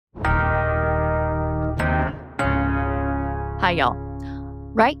Hi, y'all.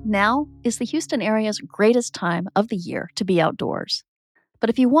 Right now is the Houston area's greatest time of the year to be outdoors. But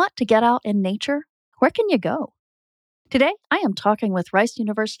if you want to get out in nature, where can you go? Today, I am talking with Rice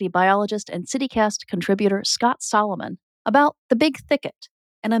University biologist and CityCast contributor Scott Solomon about the Big Thicket,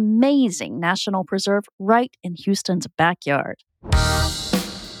 an amazing national preserve right in Houston's backyard.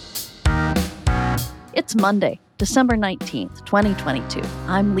 It's Monday, December 19th, 2022.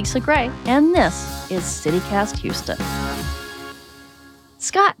 I'm Lisa Gray, and this is CityCast Houston.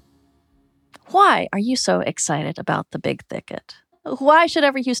 Scott, why are you so excited about the Big Thicket? Why should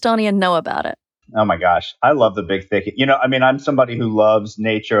every Houstonian know about it? Oh my gosh, I love the Big Thicket. I'm somebody who loves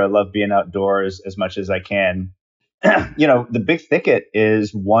nature. I love being outdoors as much as I can. The Big Thicket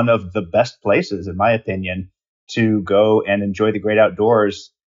is one of the best places, in my opinion, to go and enjoy the great outdoors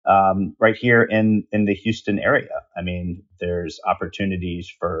right here in the Houston area. I mean, there's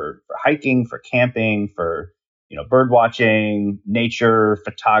opportunities for hiking, for camping, for bird watching, nature,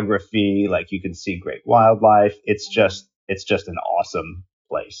 photography. Like you can see great wildlife. It's just an awesome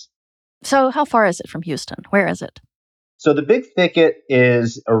place. So, how far is it from Houston? Where is it? So the Big Thicket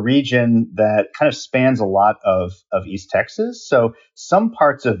is a region that kind of spans a lot of East Texas. So some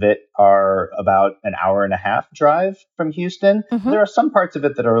parts of it are about an hour and a half drive from Houston. Mm-hmm. There are some parts of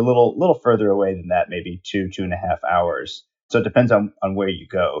it that are a little further away than that, maybe 2.5 hours. So it depends on where you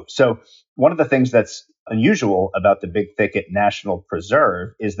go. So one of the things that's unusual about the Big Thicket National Preserve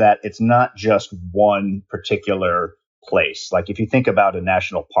is that it's not just one particular place. Like if you think about a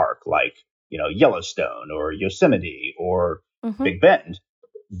national park like Yellowstone or Yosemite or Big Bend,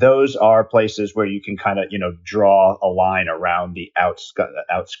 those are places where you can kind of, draw a line around the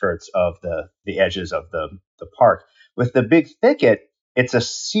outskirts of the edges of the park. With the Big Thicket, it's a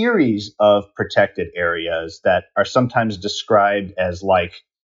series of protected areas that are sometimes described as like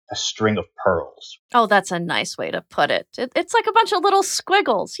a string of pearls. Oh, that's a nice way to put it. It's like a bunch of little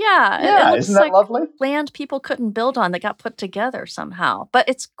squiggles. Yeah. Yeah, it looks isn't that like lovely? Land people couldn't build on that got put together somehow. But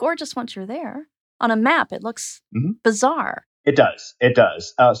it's gorgeous once you're there. On a map, it looks bizarre. It does.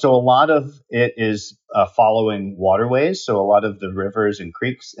 So a lot of it is following waterways. So a lot of the rivers and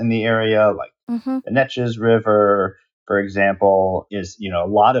creeks in the area, like the Neches River, for example, is, a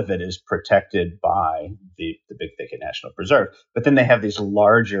lot of it is protected by the Big Thicket National Preserve. But then they have these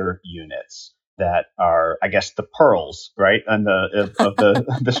larger units that are, I guess, the pearls, right? And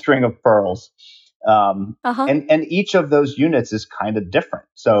the string of pearls. And each of those units is kind of different.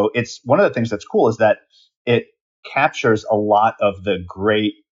 So it's one of the things that's cool is that it captures a lot of the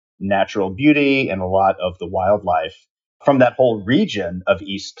great natural beauty and a lot of the wildlife from that whole region of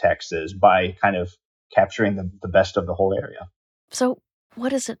East Texas by kind of capturing the best of the whole area. So what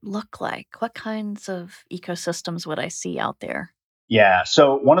does it look like? What kinds of ecosystems would I see out there? Yeah.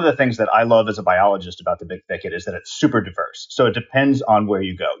 So one of the things that I love as a biologist about the Big Thicket is that it's super diverse. So it depends on where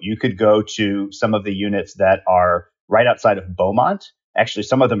you go. You could go to some of the units that are right outside of Beaumont. Actually,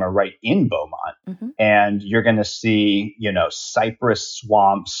 some of them are right in Beaumont. And you're going to see, cypress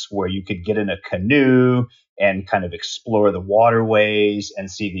swamps where you could get in a canoe and kind of explore the waterways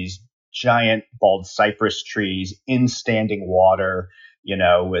and see these giant bald cypress trees in standing water,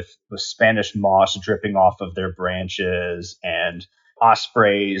 with Spanish moss dripping off of their branches and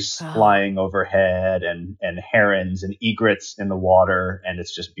ospreys flying overhead and herons and egrets in the water. And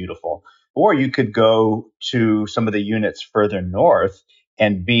it's just beautiful. Or you could go to some of the units further north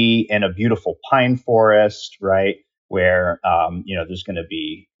and be in a beautiful pine forest, right? Where, there's going to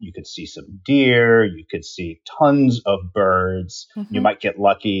be, you could see some deer, you could see tons of birds. You might get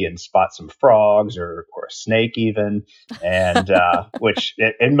lucky and spot some frogs or a snake even. And, which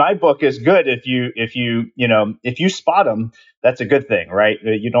in my book is good. If you spot them, that's a good thing, right?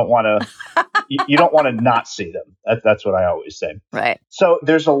 You don't want to not see them. That's what I always say. Right. So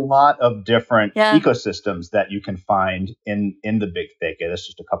there's a lot of different ecosystems that you can find in the Big Thicket. That's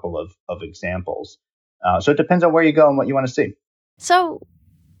just a couple of examples. So it depends on where you go and what you want to see. So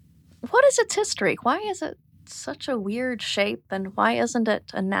what is its history? Why is it such a weird shape, and why isn't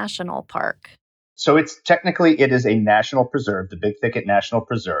it a national park? So it is a national preserve, the Big Thicket National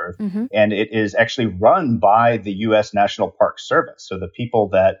Preserve, and it is actually run by the U.S. National Park Service. So the people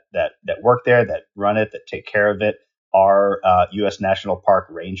that work there, that run it, that take care of it, are U.S. National Park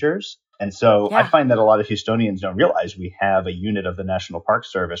Rangers. And so I find that a lot of Houstonians don't realize we have a unit of the National Park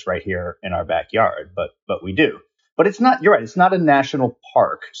Service right here in our backyard, but we do. But it's not, you're right, it's not a national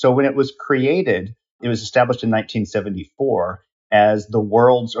park. So when it was created, it was established in 1974 as the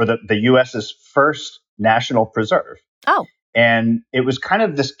world's or the U.S.'s first national preserve. Oh. And it was kind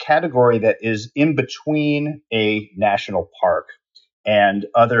of this category that is in between a national park and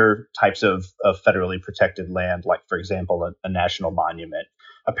other types of federally protected land, like, for example, a national monument.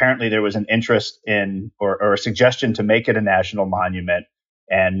 Apparently, there was an interest in or a suggestion to make it a national monument.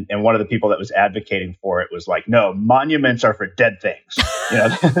 And one of the people that was advocating for it was like, no, monuments are for dead things.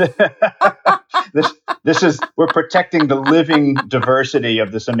 this this is we're protecting the living diversity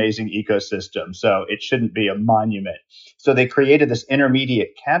of this amazing ecosystem, so it shouldn't be a monument. So they created this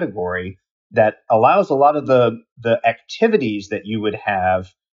intermediate category that allows a lot of the activities that you would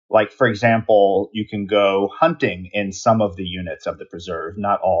have. Like, for example, you can go hunting in some of the units of the preserve,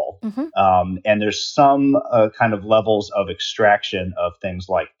 not all. Mm-hmm. And there's some kind of levels of extraction of things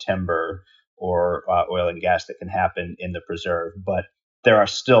like timber or oil and gas that can happen in the preserve. But there are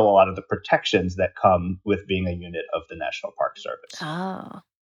still a lot of the protections that come with being a unit of the National Park Service. Oh.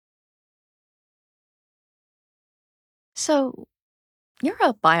 So you're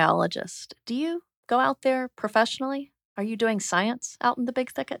a biologist. Do you go out there professionally? Are you doing science out in the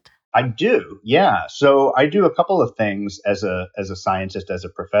big thicket? I do, yeah. So I do a couple of things as a scientist, as a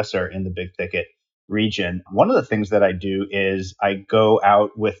professor in the Big Thicket region. One of the things that I do is I go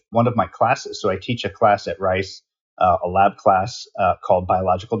out with one of my classes. So I teach a class at Rice, a lab class called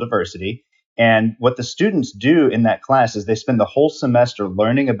Biological Diversity. And what the students do in that class is they spend the whole semester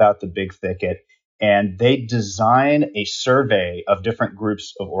learning about the Big Thicket, and they design a survey of different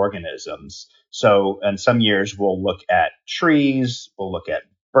groups of organisms. So in some years, we'll look at trees, we'll look at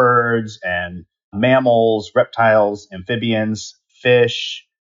birds and mammals, reptiles, amphibians, fish,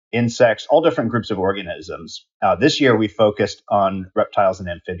 insects, all different groups of organisms. This year, we focused on reptiles and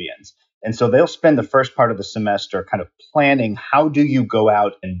amphibians. And so they'll spend the first part of the semester kind of planning how do you go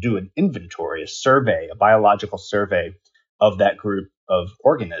out and do an inventory, a survey, a biological survey of that group of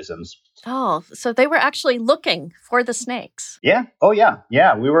organisms. Oh, so they were actually looking for the snakes. Yeah. Oh, yeah.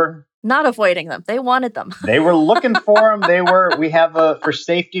 Yeah. We were not avoiding them. They wanted them. They were looking for them. For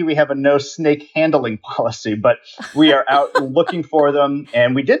safety, we have a no snake handling policy, but we are out looking for them.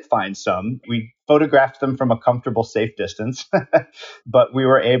 And we did find some. We photographed them from a comfortable, safe distance, but we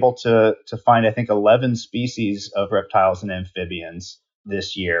were able to find, I think, 11 species of reptiles and amphibians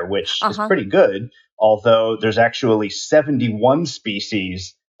this year, which is pretty good. Although there's actually 71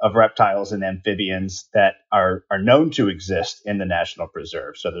 species of reptiles and amphibians that are known to exist in the National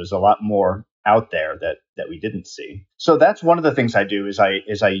Preserve. So there's a lot more out there that we didn't see. So that's one of the things I do is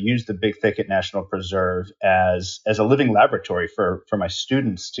I use the Big Thicket National Preserve as a living laboratory for my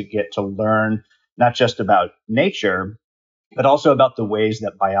students to get to learn not just about nature, but also about the ways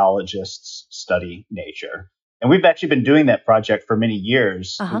that biologists study nature. And we've actually been doing that project for many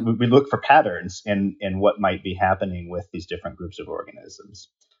years. We look for patterns in what might be happening with these different groups of organisms.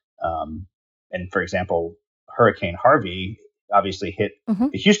 And for example, Hurricane Harvey obviously hit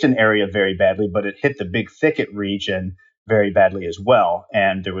the Houston area very badly, but it hit the Big Thicket region very badly as well.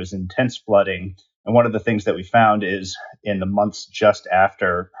 And there was intense flooding. And one of the things that we found is in the months just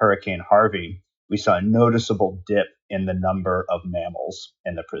after Hurricane Harvey, we saw a noticeable dip in the number of mammals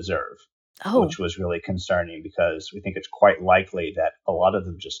in the preserve, which was really concerning because we think it's quite likely that a lot of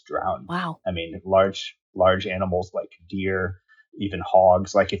them just drowned. Wow. I mean, large animals like deer, even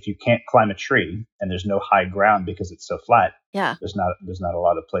hogs. Like if you can't climb a tree and there's no high ground because it's so flat, there's not a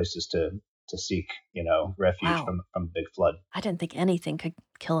lot of places to seek, refuge from a big flood. I didn't think anything could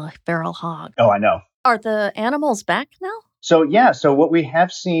kill a feral hog. Oh, I know. Are the animals back now? So so what we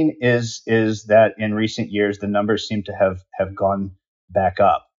have seen is that in recent years the numbers seem to have gone back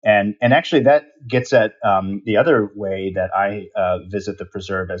up. And actually, that gets at the other way that I visit the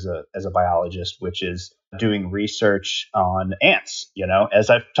preserve as a biologist, which is doing research on ants.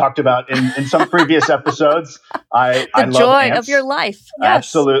 As I've talked about in some previous episodes, I love joy ants. Of your life. Yes.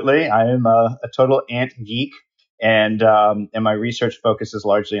 Absolutely, I am a total ant geek, and my research focuses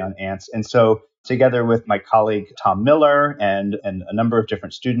largely on ants. And so, together with my colleague Tom Miller and a number of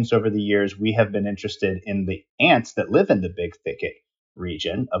different students over the years, we have been interested in the ants that live in the Big Thicket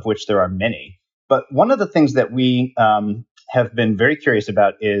region, of which there are many. But one of the things that we have been very curious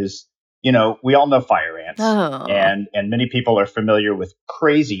about is, we all know fire ants, and many people are familiar with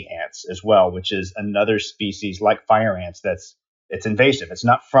crazy ants as well, which is another species like fire ants it's invasive. It's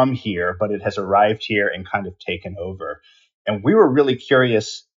not from here, but it has arrived here and kind of taken over. And we were really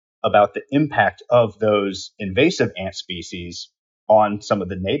curious about the impact of those invasive ant species on some of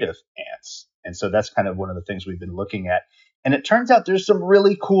the native ants. And so that's kind of one of the things we've been looking at. And it turns out there's some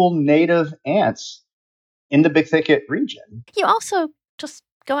really cool native ants in the Big Thicket region. You also just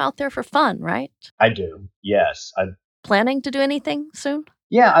go out there for fun, right? I do, yes. Planning to do anything soon?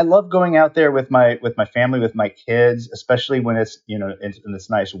 Yeah, I love going out there with my family, with my kids, especially when it's in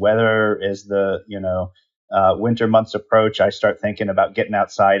this nice weather as the winter months approach, I start thinking about getting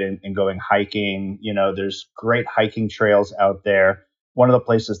outside and going hiking. There's great hiking trails out there. One of the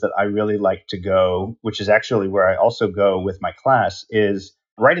places that I really like to go, which is actually where I also go with my class, is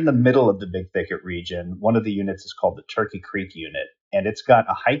right in the middle of the Big Thicket region. One of the units is called the Turkey Creek unit, and it's got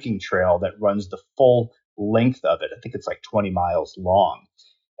a hiking trail that runs the full length of it. I think it's like 20 miles long.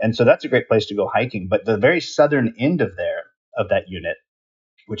 And so that's a great place to go hiking. But the very southern end of that unit,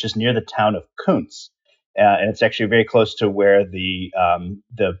 which is near the town of Kuntz, and it's actually very close to where the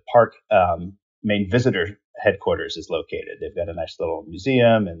park main visitor headquarters is located. They've got a nice little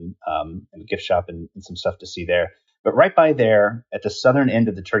museum and a gift shop and some stuff to see there. But right by there, at the southern end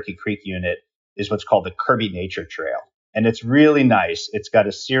of the Turkey Creek unit, is what's called the Kirby Nature Trail. And it's really nice. It's got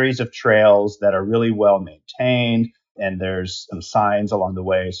a series of trails that are really well maintained, and there's some signs along the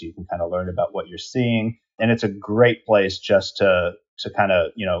way so you can kind of learn about what you're seeing. And it's a great place just to kind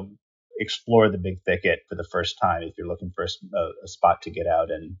of, explore the Big Thicket for the first time if you're looking for a spot to get out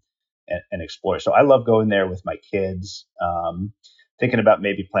and explore. So I love going there with my kids. Thinking about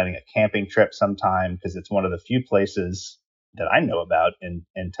maybe planning a camping trip sometime, because it's one of the few places that I know about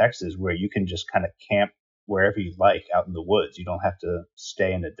in Texas where you can just kind of camp wherever you like out in the woods. You don't have to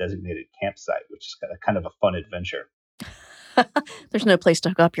stay in a designated campsite, which is kind of a fun adventure. There's no place to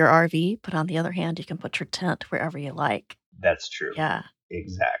hook up your RV, but on the other hand, you can put your tent wherever you like. That's true. Yeah.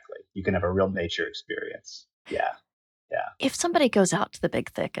 Exactly. You can have a real nature experience. Yeah. Yeah. If somebody goes out to the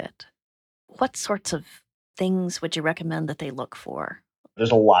Big Thicket, what sorts of things would you recommend that they look for?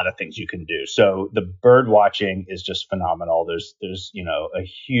 There's a lot of things you can do. So the bird watching is just phenomenal. There's a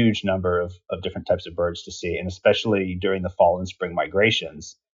huge number of different types of birds to see, and especially during the fall and spring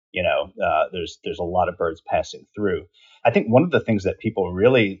migrations, there's a lot of birds passing through. I think one of the things that people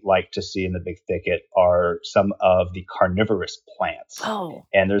really like to see in the Big Thicket are some of the carnivorous plants. Oh.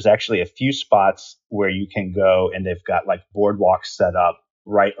 And there's actually a few spots where you can go, and they've got like boardwalks set up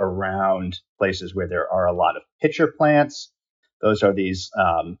right around places where there are a lot of pitcher plants. Those are these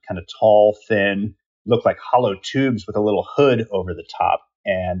kind of tall, thin, look like hollow tubes with a little hood over the top,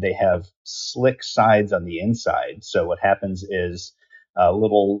 and they have slick sides on the inside. So what happens is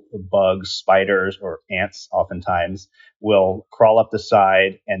little bugs, spiders, or ants oftentimes will crawl up the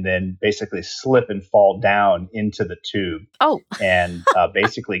side and then basically slip and fall down into the tube. Oh. And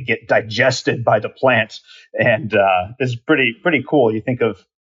basically get digested by the plant. And it's pretty cool. You think of,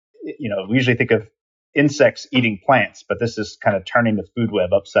 we usually think of insects eating plants, but this is kind of turning the food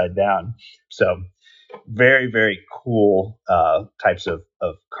web upside down. So very, very cool types of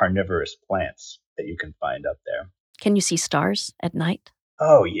carnivorous plants that you can find up there. Can you see stars at night?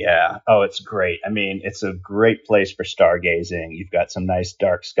 Oh, yeah. Oh, it's great. I mean, it's a great place for stargazing. You've got some nice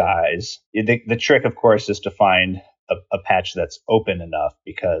dark skies. The trick, of course, is to find a patch that's open enough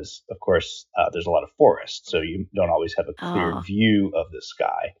because, of course, there's a lot of forest. So you don't always have a clear view of the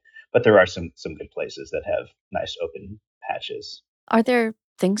sky. But there are some good places that have nice open patches. Are there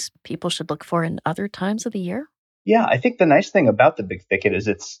things people should look for in other times of the year? Yeah, I think the nice thing about the Big Thicket is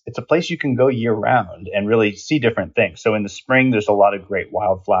it's a place you can go year round and really see different things. So in the spring, there's a lot of great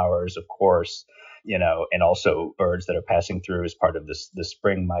wildflowers, of course, and also birds that are passing through as part of the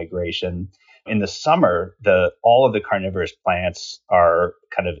spring migration. In the summer, all of the carnivorous plants are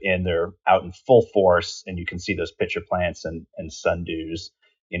kind of they're out in full force, and you can see those pitcher plants and sundews.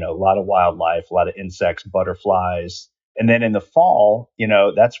 A lot of wildlife, a lot of insects, butterflies. And then in the fall,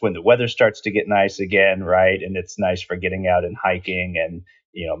 that's when the weather starts to get nice again, right? And it's nice for getting out and hiking. And,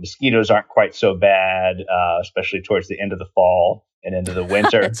 mosquitoes aren't quite so bad, especially towards the end of the fall and into the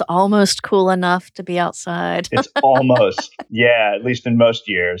winter. It's almost cool enough to be outside. It's almost, yeah, at least in most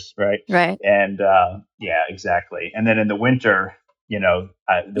years, right? Right. And yeah, exactly. And then in the winter,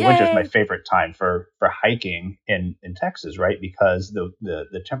 winter is my favorite time for hiking in Texas, right? Because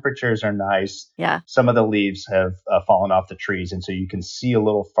the temperatures are nice. Yeah. Some of the leaves have fallen off the trees, and so you can see a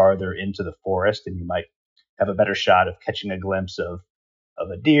little farther into the forest, and you might have a better shot of catching a glimpse of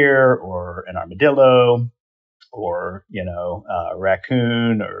a deer or an armadillo or a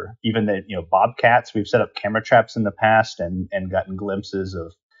raccoon or even bobcats. We've set up camera traps in the past and gotten glimpses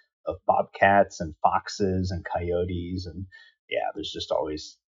of bobcats and foxes and coyotes, and yeah, there's just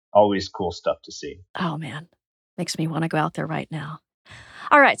always cool stuff to see. Oh man, makes me want to go out there right now.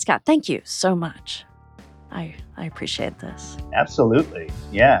 All right, Scott, thank you so much. I appreciate this. Absolutely.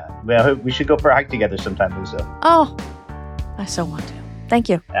 Yeah. Well, we should go for a hike together sometime, Lisa. Oh, I so want to. Thank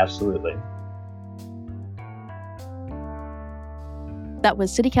you. Absolutely. That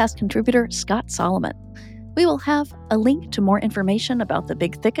was CityCast contributor Scott Solomon. We will have a link to more information about the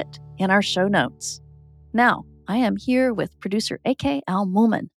Big Thicket in our show notes. Now, I am here with producer AK Al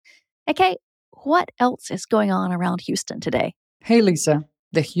Mulman. AK, what else is going on around Houston today? Hey, Lisa.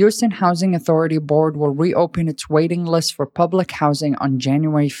 The Houston Housing Authority Board will reopen its waiting list for public housing on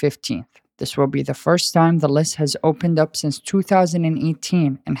January 15th. This will be the first time the list has opened up since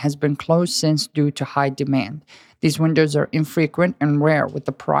 2018 and has been closed since due to high demand. These windows are infrequent and rare, with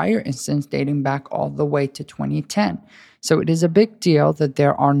the prior instance dating back all the way to 2010. So it is a big deal that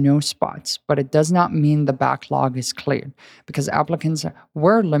there are no spots, but it does not mean the backlog is cleared, because applicants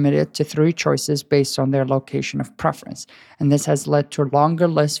were limited to 3 choices based on their location of preference, and this has led to longer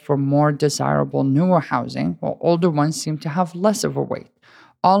lists for more desirable newer housing, while older ones seem to have less of a wait.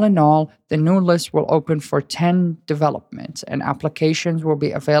 All in all, the new list will open for 10 developments, and applications will be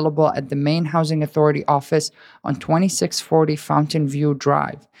available at the Maine Housing Authority office on 2640 Fountain View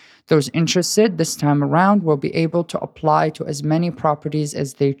Drive. Those interested this time around will be able to apply to as many properties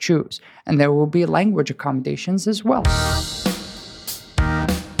as they choose, and there will be language accommodations as well.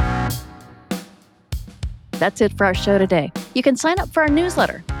 That's it for our show today. You can sign up for our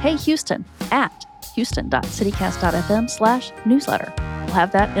newsletter, Hey Houston, at houston.citycast.fm/newsletter. We'll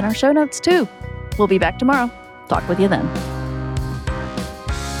have that in our show notes too. We'll be back tomorrow. Talk with you then.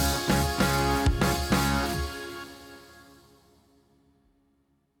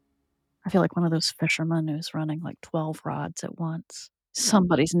 I feel like one of those fishermen who's running like 12 rods at once.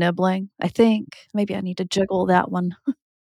 Somebody's nibbling. I think maybe I need to jiggle that one.